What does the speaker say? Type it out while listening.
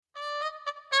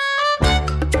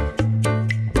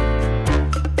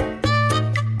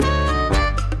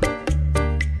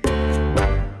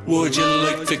Would you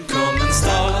like to come and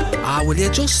stall it? Ah, will you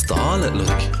just stall it,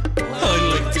 like?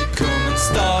 I'd like to come and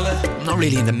stall it. I'm not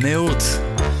really in the mood.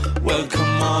 Well,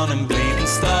 come on and bleed and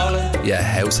stall it. Yeah,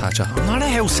 house hatcher. I'm not a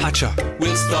house hatcher.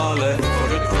 We'll stall it for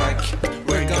the crack.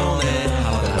 We're gonna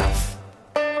have a laugh.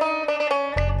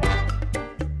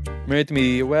 Married to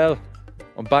me, well,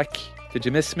 I'm back. Did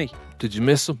you miss me? Did you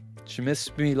miss him? Did you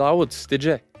miss me loads, did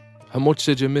you? How much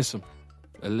did you miss him?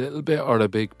 A little bit or a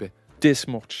big bit? This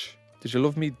much. Did you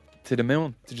love me to the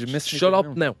moon? Did you miss me? Shut to up the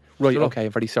moon? now. Right, Shut up. okay,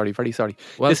 very sorry.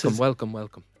 Welcome, is-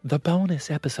 welcome. The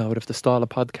bonus episode of the Stala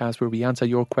podcast where we answer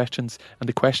your questions and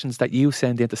the questions that you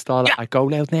send into Stala at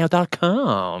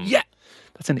goloudnow.com. Yeah.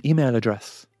 That's an email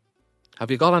address. Have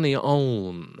you got any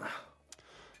own?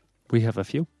 We have a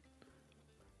few.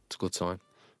 It's a good sign.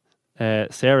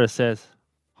 Sarah says,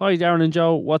 "Hi Darren and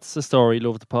Joe, what's the story?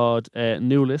 Love the pod.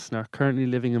 New listener, currently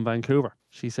living in Vancouver."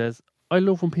 She says, "I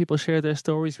love when people share their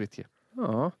stories with you."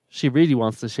 Oh, She really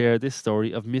wants to share this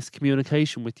story of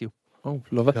miscommunication with you. oh,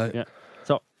 love it. Okay. Yeah.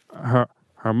 So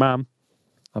her mum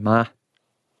Ama.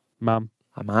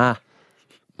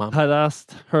 had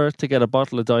asked her to get a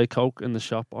bottle of Diet Coke in the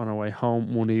shop on her way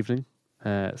home one evening.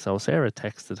 So Sarah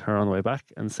texted her on the way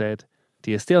back and said,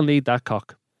 "Do you still need that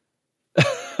cock?"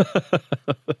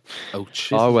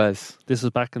 Ouch. Always. This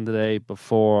was back in the day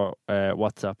before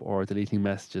WhatsApp or deleting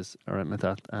messages or anything like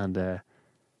that. And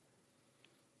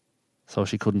so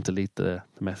she couldn't delete the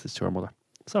message to her mother.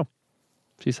 So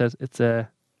she said it's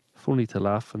funny to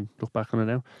laugh and look back on it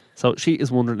now. So she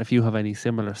is wondering if you have any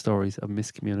similar stories of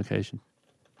miscommunication.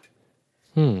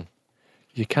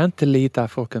 You can't delete that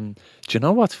fucking... Do you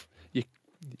know what?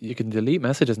 You can delete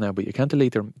messages now, but you can't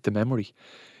delete the memory.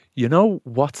 You know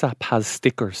WhatsApp has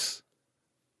stickers.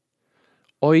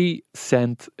 I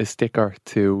sent a sticker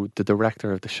to the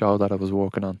director of the show that I was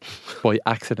working on by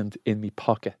accident in my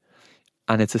pocket.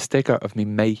 And it's a sticker of me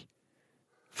mate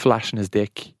flashing his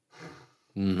dick.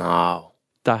 No.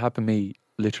 That happened to me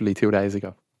literally 2 days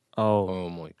ago. Oh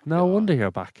my No God. wonder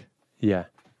you're back. Yeah.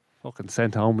 Fucking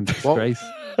sent home in disgrace.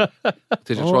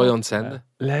 Did you try unsend it?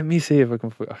 Let me see if I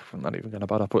can... I'm not even going to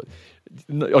bother. But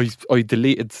I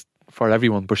deleted for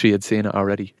everyone, but she had seen it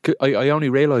already. I only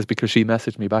realised because she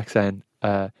messaged me back saying,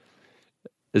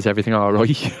 is everything all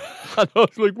right? And I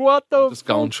was like, what the Just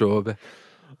going through a bit.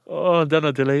 Oh, and then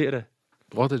I deleted it.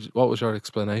 What was your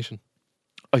explanation?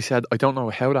 I said, I don't know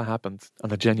how that happened,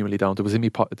 and I genuinely don't. It was in my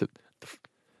pocket.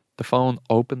 The phone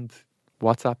opened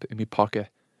WhatsApp in my pocket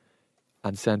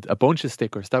and sent a bunch of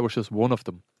stickers. That was just one of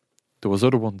them. There was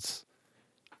other ones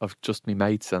of just me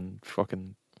mates and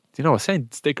fucking... You know, I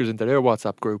sent stickers into their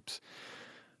WhatsApp groups,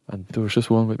 and there was just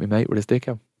one with my mate with his dick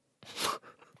out.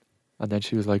 And then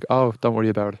she was like, "Oh, don't worry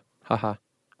about it. Haha."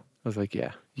 I was like,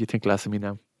 "Yeah, you think less of me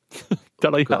now."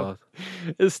 That I have God.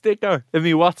 a sticker in my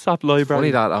WhatsApp library.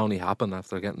 Funny that only happened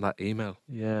after getting that email.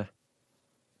 Yeah.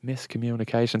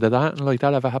 Miscommunication. Did that like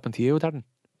that ever happen to you, Darren?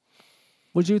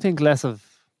 Would you think less of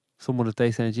someone if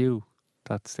they sent you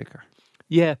that sticker?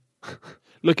 Yeah.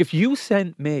 Look, if you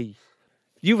sent me,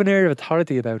 you have an air of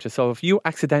authority about you. So if you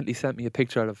accidentally sent me a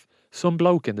picture of some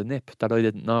bloke in the nip that I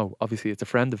didn't know, obviously it's a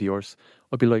friend of yours,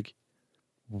 I'd be like,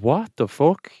 what the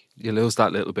fuck? You lose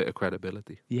that little bit of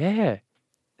credibility. Yeah.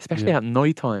 Especially at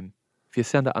night time. If you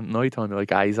send it at night time, you're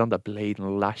like, he's on the blade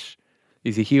and lash.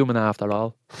 He's a human after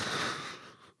all.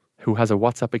 Who has a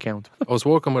WhatsApp account. I was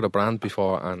working with a brand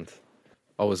before and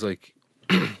I was like,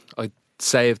 I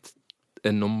saved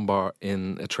a number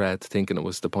in a thread thinking it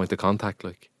was the point of contact.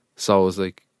 Like, so I was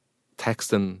like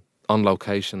texting on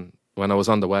location. When I was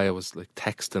on the way, I was like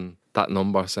texting that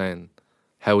number saying,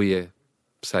 "How are you?"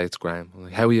 Say it's Graham. I'm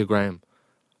like, "How are you, Graham?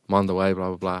 I'm on the way, blah,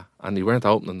 blah, blah." And they weren't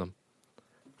opening them.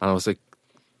 And I was like,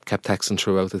 kept texting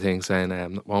throughout the thing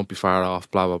saying, "Won't be far off,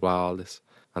 blah, blah, blah," all this.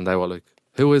 And they were like,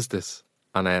 "Who is this?"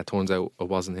 And it turns out it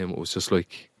wasn't him. It was just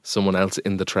like someone else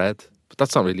in the thread. But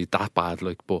that's not really that bad,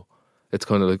 like, but it's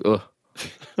kind of like, ugh.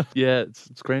 Yeah,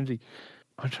 it's cringy.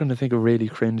 I'm trying to think of really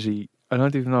cringy. I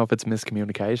don't even know if it's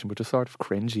miscommunication, but just sort of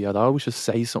cringy. I'd always just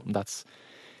say something that's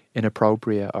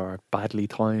inappropriate or badly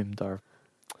timed or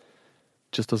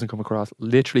just doesn't come across.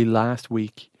 Literally last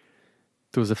week,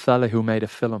 there was a fella who made a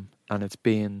film and it's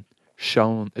being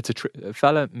shown. It's a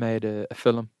fella made a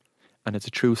film and it's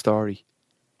a true story.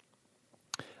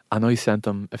 And I sent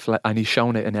him and he's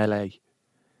shown it in LA.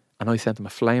 And I sent him a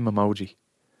flame emoji.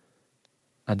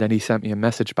 And then he sent me a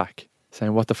message back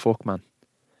saying, "What the fuck, man?"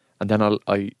 And then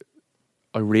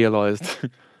I realised,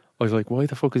 I was like, why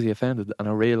the fuck is he offended? And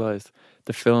I realised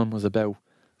the film was about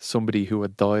somebody who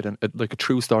had died, and like a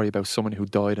true story about someone who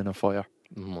died in a fire.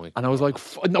 My And I was like,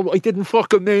 no, I didn't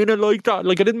fucking mean it like that.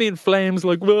 Like, I didn't mean flames,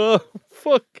 like,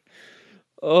 fuck.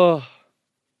 Oh.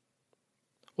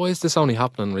 Why is this only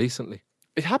happening recently?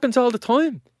 It happens all the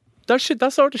time. That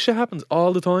sort of shit happens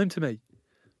all the time to me.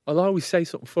 I'll always say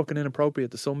something fucking inappropriate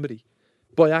to somebody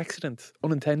by accident,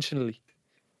 unintentionally.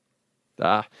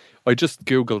 I just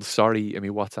googled sorry in my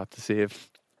WhatsApp to see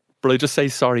if, but I just say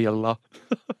sorry a lot.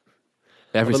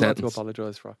 Every I have a lot sentence. to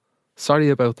apologise for. Sorry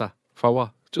about that. For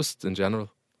what? Just in general.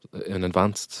 In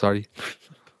advance. Sorry.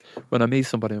 When I meet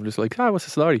somebody, I'm just like, what's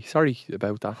the story? Sorry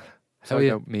about that. How Sorry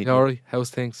are about you? me. You alright? How's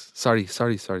things? Sorry.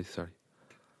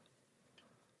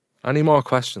 Any more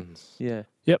questions? Yeah.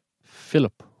 Yep.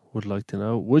 Philip would like to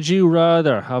know, would you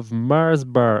rather have Mars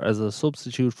bar as a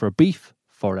substitute for beef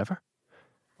forever,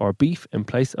 or beef in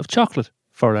place of chocolate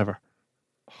forever?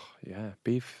 Yeah,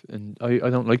 beef. And I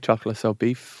don't like chocolate, so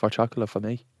beef or chocolate for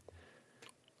me.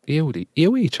 You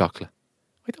eat chocolate.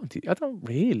 I don't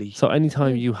really. So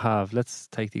anytime you have, let's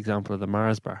take the example of the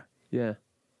Mars bar. Yeah.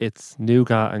 It's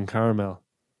nougat and caramel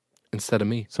Instead of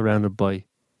me. surrounded by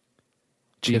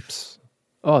Chips.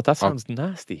 Oh, that sounds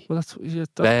nasty. Well, that's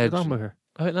Veg. what I'm with her.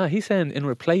 No, he's saying in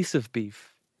replace of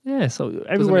beef. Yeah, so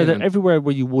mean everywhere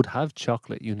where you would have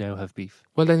chocolate, you now have beef.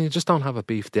 Well, then you just don't have a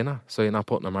beef dinner. So you're not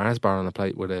putting a Mars bar on a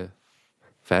plate with a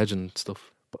veg and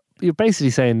stuff. You're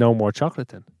basically saying no more chocolate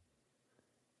then.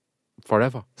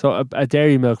 Forever. So a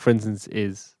dairy milk, for instance,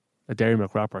 is a dairy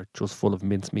milk wrapper just full of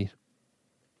mincemeat,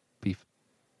 beef.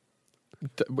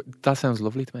 That sounds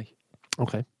lovely to me.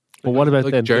 Okay. But what about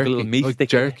like then jerky? little meat Like stick,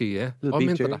 jerky, yeah. Little I'm beef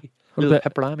into jerky. What Little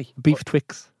about- pepperami. beef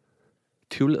Twix,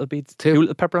 2 little beads. Two. 2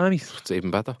 little pepperamis. that. It's even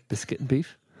better. biscuit and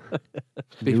beef,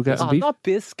 Beef nougat and Oh, beef? not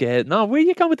biscuit. No, where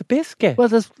you going with the biscuit? Well,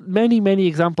 there's many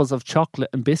examples of chocolate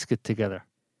and biscuit together.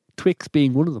 Twix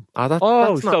being one of them. That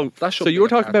Oh, that's not, so that should so be you're a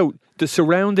talking card. about the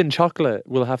surrounding chocolate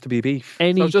will have to be beef.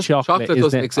 Any So just chocolate, is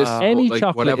doesn't now, exist. any but, like,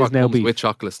 chocolate whatever is now comes beef. with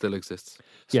chocolate still exists.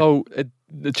 So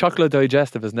the chocolate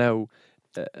digestive is now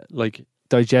like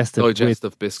digestive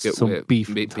Digestive with biscuit some with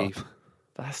beef. beef. on top.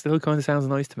 that still kind of sounds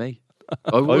nice to me.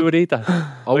 I I would eat that.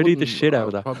 I I'd eat the wouldn't- shit out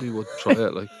of I that. Probably would try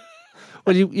it. Like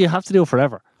Well, you have to do it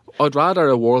forever. I'd rather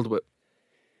a world with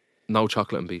no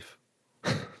chocolate and beef.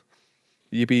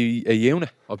 You'd be a unit.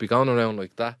 I'd be going around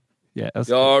like that. Yeah, that's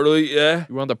You alright, yeah?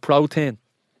 You want the protein.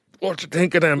 What you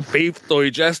think of them beef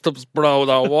digestives, bro?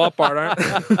 The Whopper,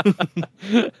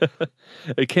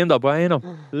 A Kinder Bueno.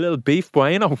 A little beef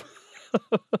Bueno.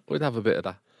 We'd have a bit of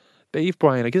that. Beef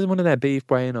Bueno. Give us one of their beef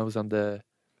Buenos and a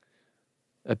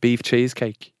beef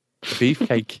cheesecake. A beef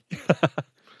cake.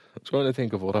 I'm trying to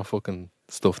think of other fucking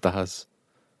stuff that has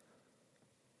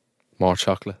more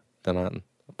chocolate than that,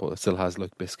 but it still has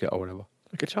like biscuit or whatever.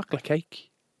 Like a chocolate cake.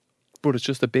 But it's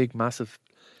just a big, massive...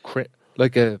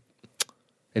 Like an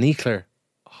eclair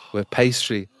with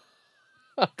pastry,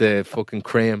 the fucking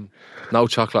cream, no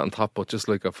chocolate on top, but just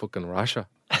like a fucking rasher.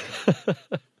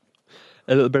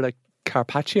 A little bit of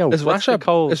carpaccio. Is What's it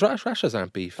called? rashers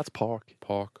aren't beef? That's pork.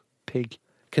 Pork. Pig.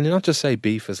 Can you not just say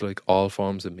beef is like all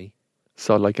forms of meat?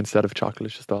 So like instead of chocolate,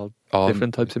 it's just all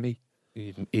different types of meat.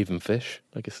 Even fish.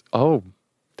 Like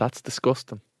that's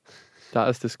disgusting. That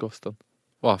is disgusting.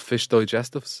 What, fish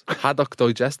digestives? Haddock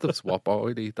digestives? What,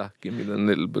 I'd eat that. Give me the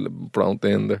little bit of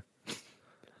protein there.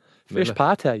 Fish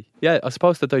pate. Yeah, I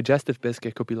suppose the digestive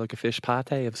biscuit could be like a fish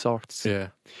pate of sorts. Yeah.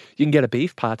 You can get a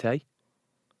beef pate.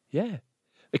 Yeah.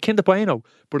 A Kinder Bueno,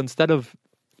 but instead of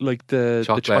like the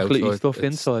chocolatey outside, stuff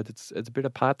it's- inside, it's a bit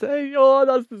of pate. Oh,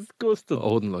 that's disgusting. I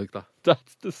wouldn't like that.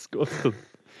 That's disgusting.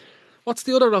 What's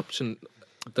the other option?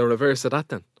 The reverse of that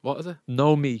then? What is it?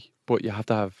 No meat, but you have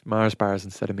to have Mars bars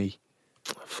instead of meat.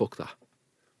 Fuck that.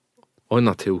 I'm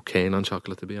not too keen on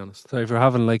chocolate, to be honest. So if you're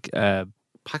having like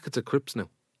Packets of crisps now.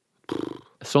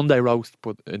 A Sunday roast,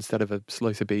 but instead of a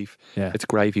slice of beef, yeah, it's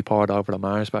gravy poured over a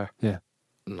Mars bar.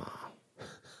 No.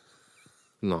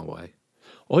 No way.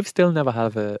 I've still never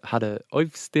had a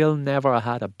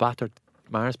battered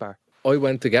Mars bar. I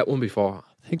went to get one before.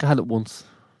 I think I had it once.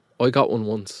 I got one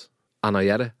once and I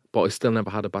ate it, but I still never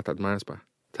had a battered Mars bar.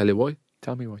 Tell you why?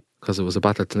 Tell me why. Because it was a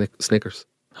battered Snickers.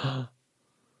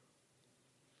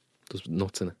 There's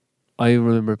nuts in it. I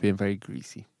remember it being very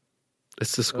greasy.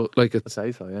 It's just like I'd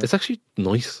say so, yeah. it's actually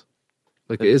nice.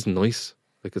 Like it is nice.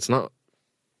 Like it's not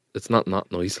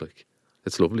nice. Like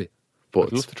it's lovely, but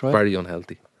I'd love it's to try it. very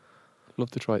unhealthy.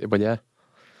 Love to try it, but yeah.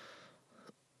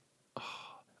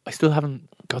 I still haven't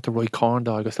got the right corn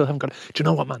dog. I still haven't got... Do you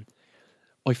know what, man?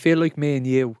 I feel like me and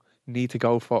you need to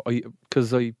go for...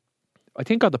 Because I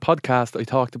think on the podcast I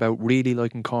talked about really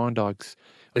liking corn dogs.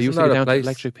 I Isn't used to go there a down to place-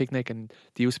 Electric Picnic and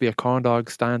there used to be a corn dog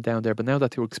stand down there, but now they're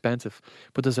too expensive.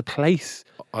 But there's a place...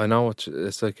 I know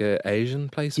it's like a Asian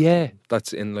place. Yeah.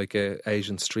 That's in like a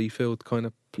Asian street food kind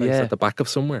of place Yeah. at the back of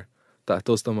somewhere that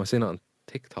does them. I seen it on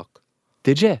TikTok.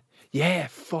 Did you? Yeah,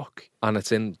 fuck. and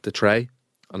it's in the tray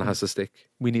and it has a stick.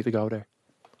 We need to go there.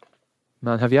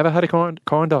 Man, have you ever had a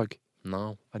corn dog?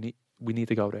 No. We need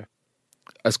to go there.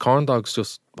 Is corn dogs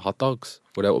just hot dogs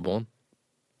without a bun?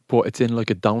 But it's in like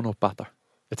a donut batter.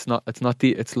 It's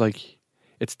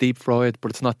deep fried,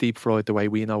 but it's not deep fried the way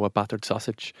we know a battered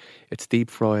sausage. It's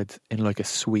deep fried in like a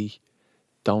sweet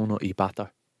donut-y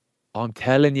batter. I'm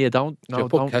telling you, Do you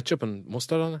put ketchup and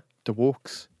mustard on it? The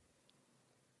works.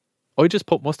 I just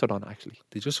put mustard on it, actually.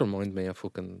 They just remind me of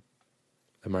fucking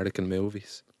American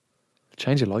movies.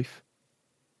 Change your life.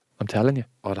 I'm telling you.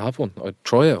 I'd have one. I'd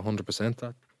try it 100%.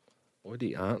 That. I'd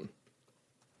eat anything.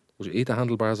 Would you eat the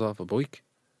handlebars off a bike?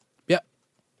 Yeah.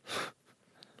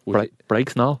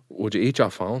 Brakes now. Would you eat your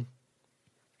phone?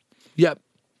 Yeah.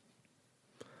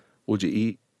 Would you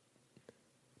eat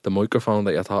the microphone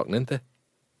that you're talking into?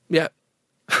 Yeah.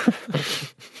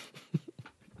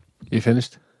 You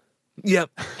finished? Yeah.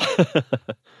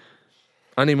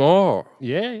 Any more?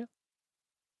 Yeah.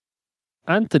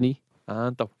 Anthony.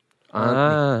 Anto.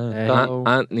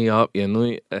 Anthony up, you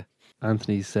know.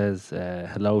 Anthony says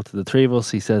hello to the three of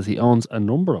us. He says he owns a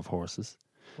number of horses.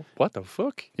 What the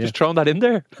fuck? Yeah. Just throwing that in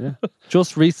there? Yeah.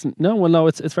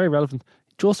 It's very relevant.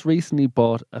 Just recently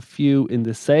bought a few in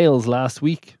the sales last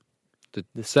week.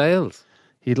 The sales?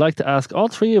 He'd like to ask all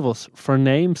three of us for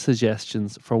name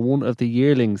suggestions for one of the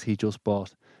yearlings he just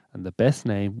bought, and the best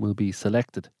name will be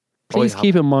selected. Please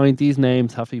keep in mind these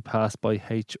names have to be passed by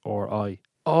H or I.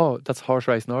 Oh, that's horse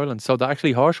racing Ireland. So they're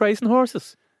actually horse racing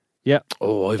horses? Yeah.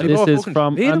 Oh, I've This is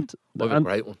from a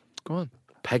great one. Go on.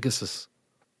 Pegasus.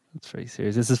 That's very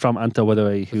serious. This is from Anto, by the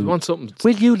way. If you want something...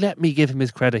 Will you let me give him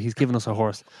his credit? He's given us a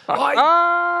horse.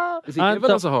 Is he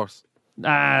giving us a horse?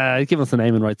 He's given us the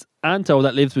naming rights. Anto,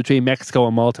 that lives between Mexico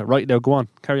and Malta. Right, now, go on.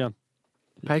 Carry on.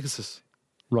 Pegasus.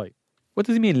 Right. What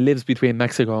does he mean lives between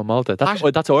Mexico and Malta?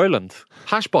 That's Ireland.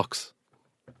 Hashbox.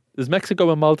 Is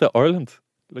Mexico and Malta Ireland?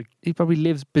 Like, he probably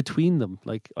lives between them.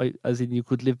 Like, as in you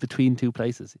could live between two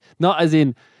places. Not as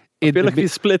in... I feel like if you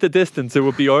split the distance, it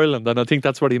would be Ireland, and I think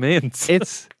that's what he means.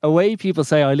 It's a way people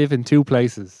say I live in two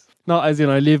places. Not as in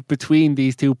I live between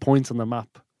these 2 points on the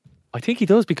map. I think he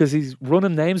does because he's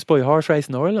running names by horse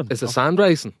racing Ireland. Is it sand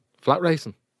racing? Flat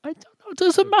racing? I don't know. It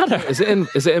doesn't matter. Is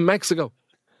it in Mexico?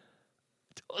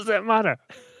 Does it matter?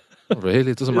 Not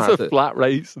really, it doesn't It's matter. a flat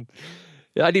racing.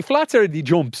 Yeah, are the flats or the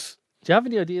jumps? Do you have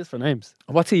any ideas for names?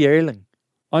 What's a yearling?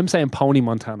 I'm saying Pony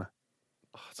Montana.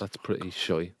 Oh, that's pretty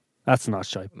shy. That's not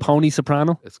shy. Pony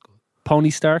Soprano. It's good. Pony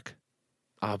Stark.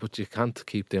 But you can't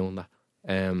keep doing that.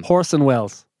 Horse and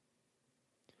Wells.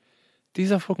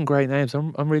 These are fucking great names.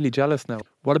 I'm really jealous now.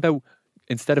 What about,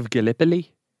 instead of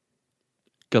Gallipoli,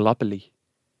 Gallopoli?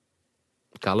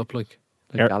 Gallop, like.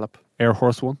 Gallop. Air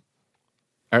Horse 1.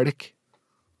 Eric.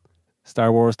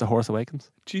 Star Wars The Horse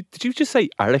Awakens. Did you just say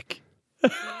Eric?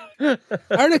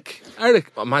 Eric.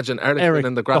 Imagine Eric Eric,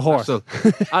 in the the Grand horse. National.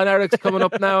 And Eric's coming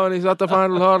up now and he's at the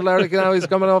final hurdle. Eric now, he's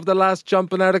coming off the last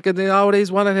jump and Eric, and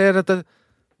he's won it here at the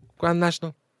Grand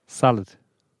National. Salad.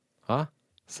 Huh?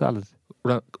 Salad.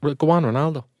 Go on,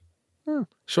 Ronaldo.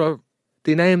 Sure.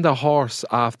 They named the horse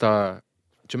after...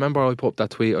 Do you remember I put up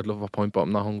that tweet, I'd love a point but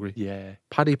I'm not hungry? Yeah.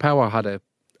 Paddy Power had a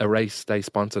race, they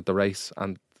sponsored the race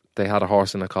and they had a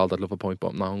horse in it called I'd love a point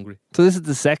but I'm not hungry. So this is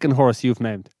the second horse you've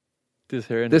named. This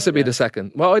would be the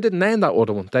second. Well, I didn't name that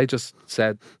other one. They just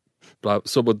said,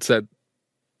 someone sent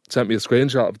me a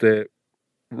screenshot of the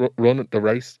run at the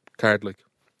race card, like.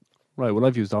 Right, well,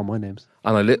 I've used all my names.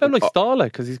 And I I'm like Stala,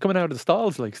 because he's coming out of the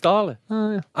stalls like Stala.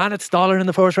 Oh, yeah. And it's Stala in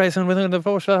the first race and within the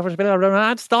first race. And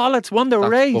Stala, it's won the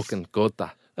race. fucking good,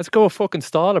 that. Let's go with fucking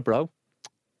Stala, bro.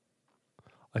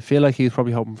 I feel like he's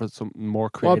probably hoping for something more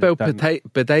creative. What about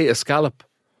potato scallop?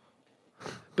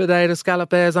 Potato scallop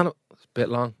there's on it. It's a bit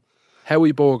long.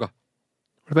 Howie burger.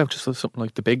 What about just something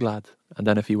like the big lad? And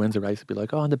then if he wins a race, it'd be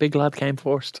like, oh, and the big lad came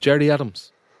first. Jerry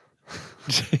Adams.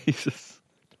 Jesus.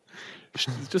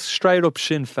 Just straight up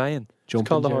Sinn Féin. Just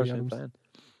call the Jerry horse Sinn Adams. Féin.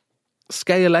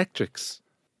 Sky Electrics.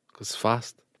 Because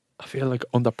fast. I feel like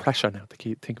under pressure now to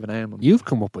keep think of a name. You've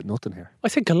come up with nothing here. I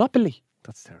said Gallipoli.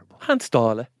 That's terrible. And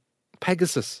Stala.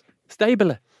 Pegasus.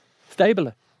 Stabiliser.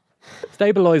 The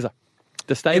stabiliser.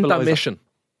 Intermission.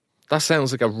 That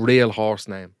sounds like a real horse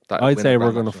name. I'd say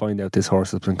we're going to find out this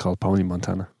horse has been called Pony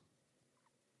Montana.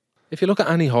 If you look at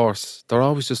any horse, they're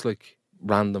always just like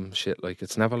random shit. Like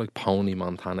it's never like Pony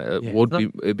Montana.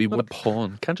 It'd be not a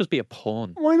pun. Can't just be a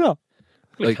pun. Why not?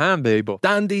 It can be, but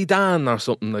Dandy Dan or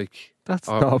something like. That's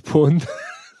not a pun.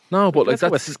 No, but like That's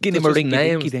that's a skinny just marinky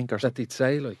names dinky dink or that they'd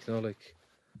say, like, you know, like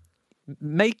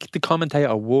make the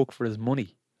commentator work for his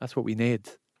money. That's what we need.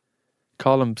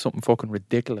 Call him something fucking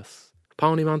ridiculous.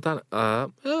 Pony Montana.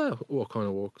 What kind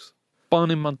of works?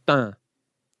 Bonnie-Montan.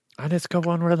 And it's go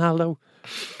on Ronaldo.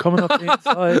 Coming up the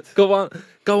inside. Go on,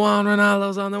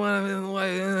 Ronaldo's on the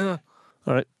way.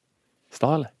 All right.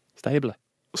 Style. Stable.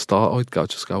 I'd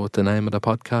just go with the name of the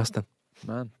podcast then.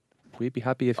 Man, we'd be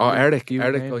happy if Eric. you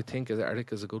Eric, name- I think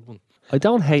Eric is a good one. I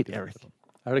don't hate Eric.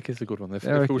 Eric is a good one. If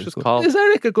Eric it was is just good. called Is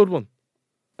Eric a good one?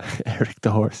 Eric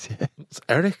the horse, yeah. It's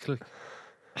Eric, like.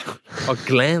 Or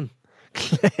Glenn.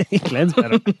 Glenn's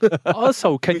better.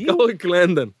 Also, can Go you? with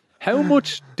Glenn then. How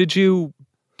much did you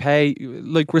pay?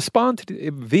 Like, respond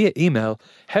to via email.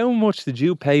 How much did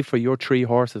you pay for your 3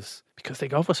 horses? Because they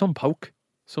go for some poke,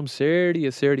 some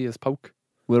serious poke.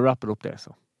 We'll wrap it up there,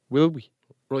 so. Will we?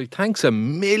 Right, thanks a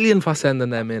million for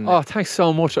sending them in. Oh, thanks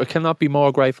so much. I cannot be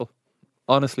more grateful.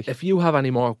 Honestly, If you have any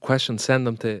more questions, send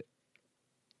them to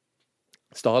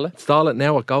stall it.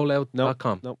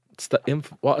 stallitnow@goloud.com. No.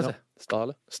 What is No. it? Stall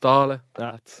it. Stallit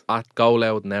That's at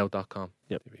goloudnow.com.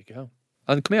 there we go.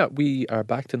 And come here, we are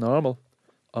back to normal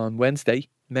on Wednesday.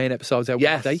 Main episode's out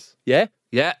Yes. Wednesday. Yeah,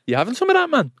 Yeah. you having some of that,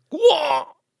 man? Go on.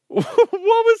 What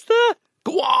was that?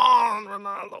 Go on,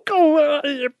 Ronaldo. Go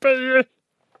on, you baby.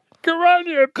 Go on,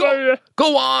 you baby.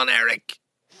 Go on, Eric.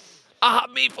 I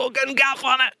have me fucking gaff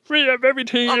on it. We have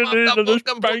everything I'm you off need the on this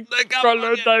fucking bank book, they got on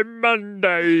holiday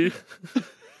Monday.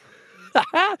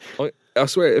 I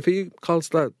swear, if he calls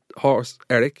that horse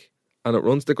Eric and it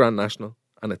runs the Grand National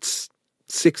and it's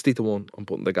 60-1, I'm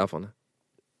putting the gaff on it.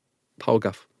 Whole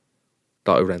gaff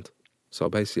that I rent. So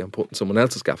basically, I'm putting someone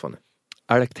else's gaff on it.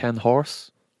 Eric 10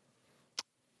 horse.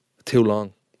 Too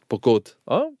long, but good.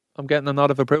 Oh, I'm getting a nod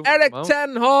of approval. Eric Wow.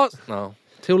 10 horse. No,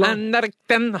 too long. And Eric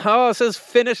 10 horses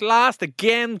finished last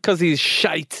again because he's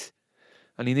shite.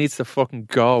 And he needs to fucking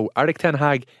go. Eric 10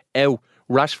 Hag, out.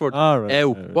 Rashford, All right. out.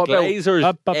 All right. What about- Glazers,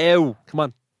 Up. out. Come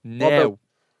on. Now. about-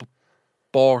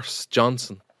 Boris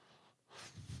Johnson.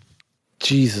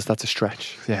 Jesus, that's a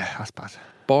stretch. Yeah, that's bad.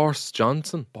 Boris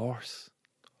Johnson. Boris.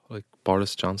 Like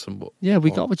Boris Johnson, but Yeah, we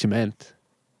got what you meant.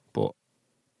 But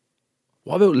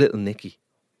what about Little Nicky?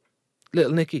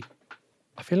 Little Nicky.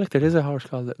 I feel like there is a horse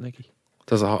called Little Nicky.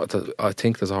 I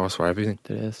think there's a horse for everything.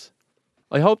 There is.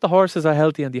 I hope the horses are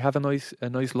healthy and they have a nice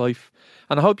life.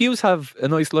 And I hope you have a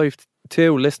nice life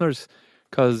too, listeners,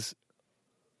 because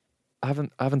I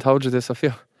haven't told you this. I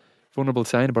feel vulnerable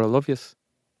saying it, but I love you.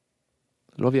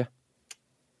 Love you.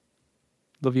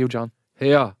 Love you, John.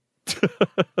 Here.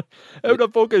 How the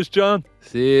fuck is John?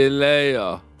 See you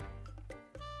later.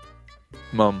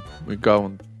 Mum, we go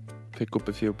and pick up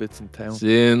a few bits in town.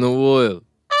 See you in a while.